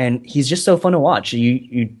 and he's just so fun to watch.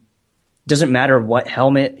 You doesn't matter what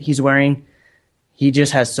helmet he's wearing, he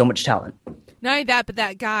just has so much talent. Not only that, but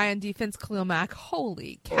that guy on defense, Khalil Mack,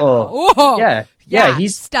 holy cow. Oh, yeah,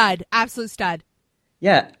 he's stud, absolute stud.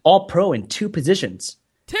 Yeah, all pro in 2 positions.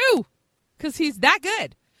 2, because he's that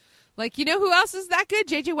good. Like, you know who else is that good?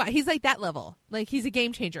 J.J. Watt. He's like that level. Like, he's a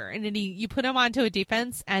game changer. And then you put him onto a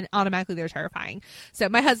defense, and automatically they're terrifying. So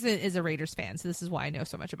my husband is a Raiders fan, so this is why I know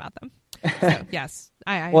so much about them. So, yes.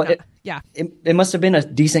 It must have been a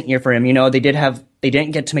decent year for him. You know, they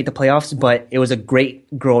didn't get to make the playoffs, but it was a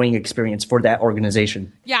great growing experience for that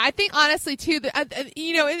organization. Yeah, I think honestly too,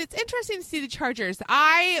 you know, it's interesting to see the Chargers.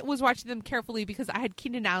 I was watching them carefully because I had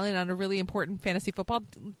Keenan Allen on a really important fantasy football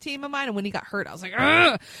team of mine, and when he got hurt, I was like,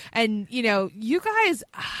 ugh! And you know, you guys.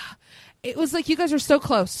 It was like you guys are so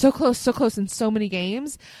close in so many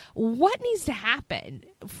games. What needs to happen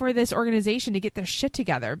for this organization to get their shit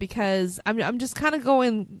together? Because I'm just kind of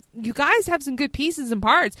going, you guys have some good pieces and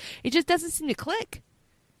parts. It just doesn't seem to click.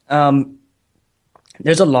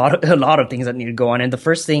 There's a lot of things that need to go on. And the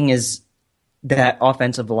first thing is that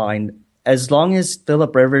offensive line. As long as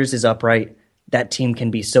Phillip Rivers is upright, that team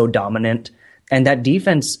can be so dominant. And that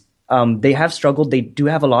defense, they have struggled. They do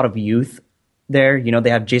have a lot of youth there. You know,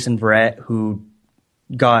 they have Jason Verrett, who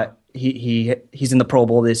he's in the Pro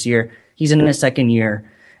Bowl this year. He's in his second year,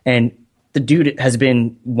 and the dude has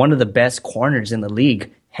been one of the best corners in the league,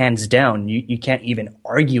 hands down. You can't even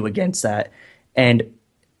argue against that. And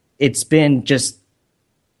it's been just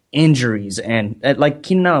injuries, and like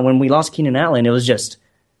Keenan Allen, when we lost Keenan Allen, it was just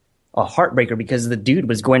a heartbreaker because the dude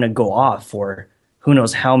was going to go off for who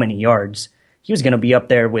knows how many yards. He was going to be up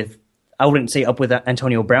there with, I wouldn't say up with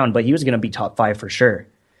Antonio Brown, but he was going to be top 5 for sure.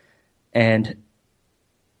 And,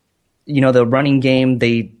 the running game,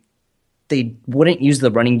 they wouldn't use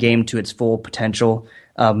the running game to its full potential.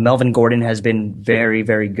 Melvin Gordon has been very,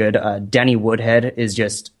 very good. Danny Woodhead is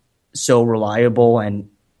just so reliable and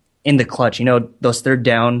in the clutch. Those third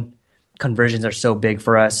down conversions are so big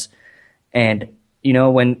for us. And,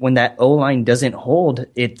 when that O-line doesn't hold,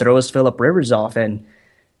 it throws Phillip Rivers off and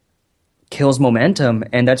kills momentum.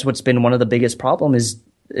 And that's what's been one of the biggest problems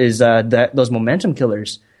is those momentum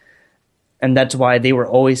killers. And that's why they were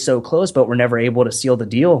always so close, but were never able to seal the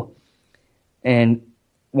deal. And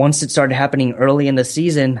once it started happening early in the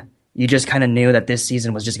season, you just kind of knew that this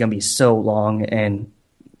season was just going to be so long. And,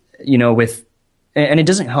 and it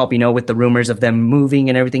doesn't help, with the rumors of them moving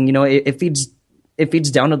and everything, it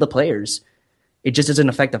feeds down to the players. It just doesn't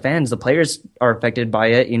affect the fans. The players are affected by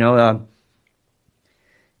it,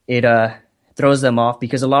 it throws them off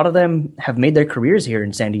because a lot of them have made their careers here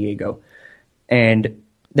in San Diego and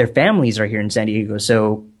their families are here in San Diego.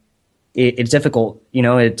 So it's difficult.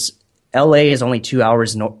 It's LA is only 2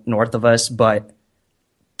 hours north of us, but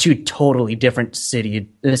two totally different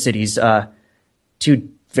cities, two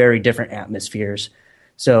very different atmospheres.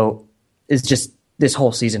 So it's just, this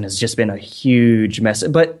whole season has just been a huge mess.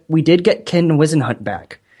 But we did get Ken Wisenhunt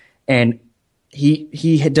back, and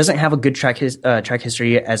he doesn't have a good track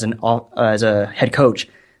history as a head coach,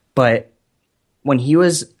 but when he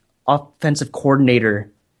was offensive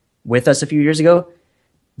coordinator with us a few years ago,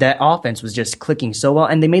 that offense was just clicking so well,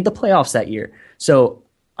 and they made the playoffs that year. So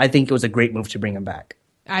I think it was a great move to bring him back.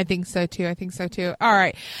 I think so too. All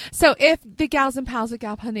right. So if the gals and pals at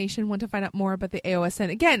Galpa Nation want to find out more about the AOSN,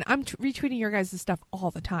 again, I'm retweeting your guys' stuff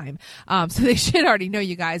all the time. So they should already know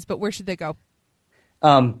you guys, but where should they go?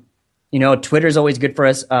 Twitter's always good for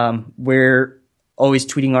us. We're always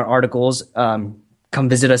tweeting our articles. Come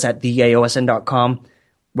visit us at theaosn.com.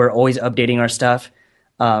 We're always updating our stuff.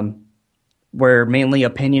 We're mainly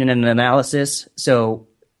opinion and analysis, so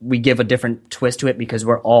we give a different twist to it because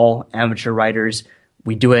we're all amateur writers.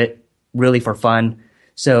 We do it really for fun.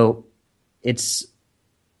 So it's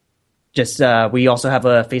just, we also have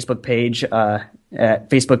a Facebook page at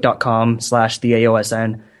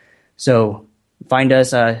facebook.com/theaosn. So find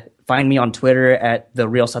us, find me on Twitter at The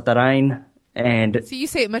Real Satarain. And so you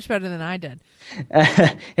say it much better than I did.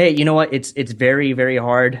 Hey, you know what? It's very, very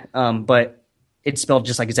hard. But it's spelled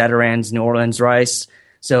just like Zataran's New Orleans rice.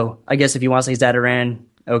 So I guess if you want to say Zataran,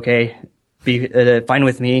 okay, be fine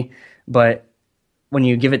with me. But when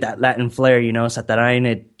you give it that Latin flair, Satarain,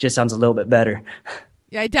 it just sounds a little bit better.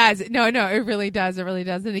 Yeah, it does. No, it really does. It really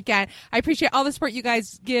does. And again, I appreciate all the support you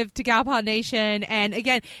guys give to Galpa Nation. And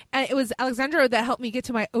again, it was Alexandra that helped me get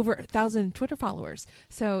to my over 1,000 Twitter followers.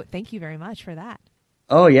 So thank you very much for that.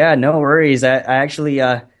 Oh, yeah, no worries. I actually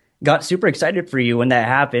got super excited for you when that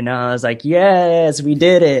happened. I was like, yes, we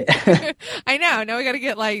did it. I know. Now we got to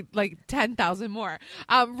get like 10,000 more.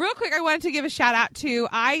 Real quick, I wanted to give a shout out to,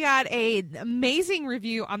 I got an amazing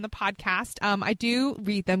review on the podcast. I do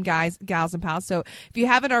read them, guys, gals and pals. So if you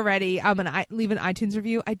haven't already, and I leave an iTunes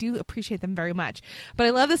review, I do appreciate them very much. But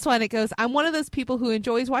I love this one. It goes, I'm one of those people who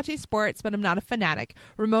enjoys watching sports, but I'm not a fanatic.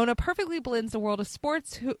 Ramona perfectly blends the world of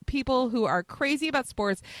sports, people who are crazy about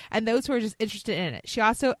sports and those who are just interested in it. She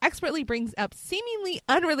also expertly brings up seemingly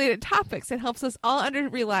unrelated topics and helps us all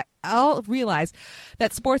realize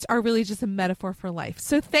that sports are really just a metaphor for life.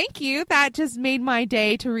 So thank you. That just made my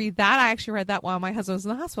day to read that. I actually read that while my husband was in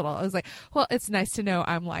the hospital. I was like, well, it's nice to know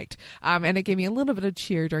I'm liked. And it gave me a little bit of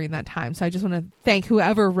cheer during that time. So I just want to thank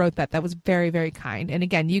whoever wrote that. That was very, very kind. And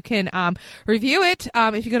again, you can review it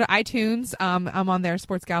if you go to iTunes. I'm on there,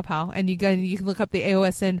 Sports Gal Pal, and you can look up the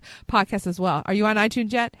AOSN podcast as well. Are you on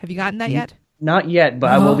iTunes yet? Have you gotten that yet? Not yet,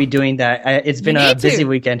 but I will be doing that. It's been a busy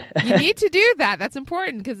weekend. You need to do that. That's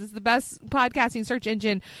important because it's the best podcasting search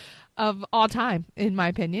engine of all time, in my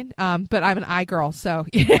opinion. But I'm an iGirl, so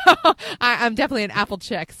I'm definitely an Apple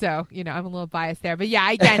chick, so I'm a little biased there. But yeah,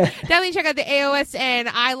 again, definitely check out the AOSN.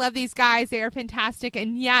 I love these guys; they are fantastic.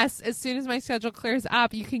 And yes, as soon as my schedule clears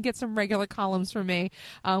up, you can get some regular columns from me.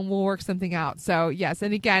 We'll work something out. So yes,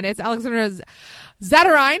 and again, it's Alexandra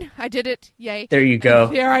Zatarain. I did it! Yay! There you go.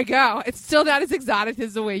 There I go. It's still not as exotic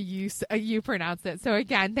as the way you pronounce it. So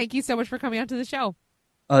again, thank you so much for coming onto the show.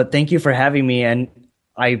 Thank you for having me, and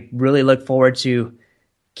I really look forward to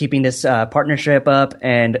keeping this partnership up,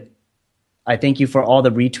 and I thank you for all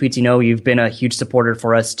the retweets. You've been a huge supporter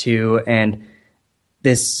for us too, and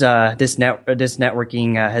this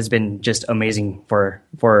networking has been just amazing for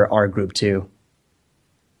our group too.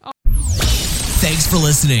 Thanks for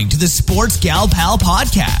listening to the Sports Gal Pal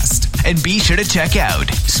podcast. And be sure to check out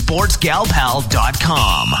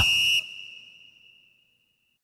sportsgalpal.com.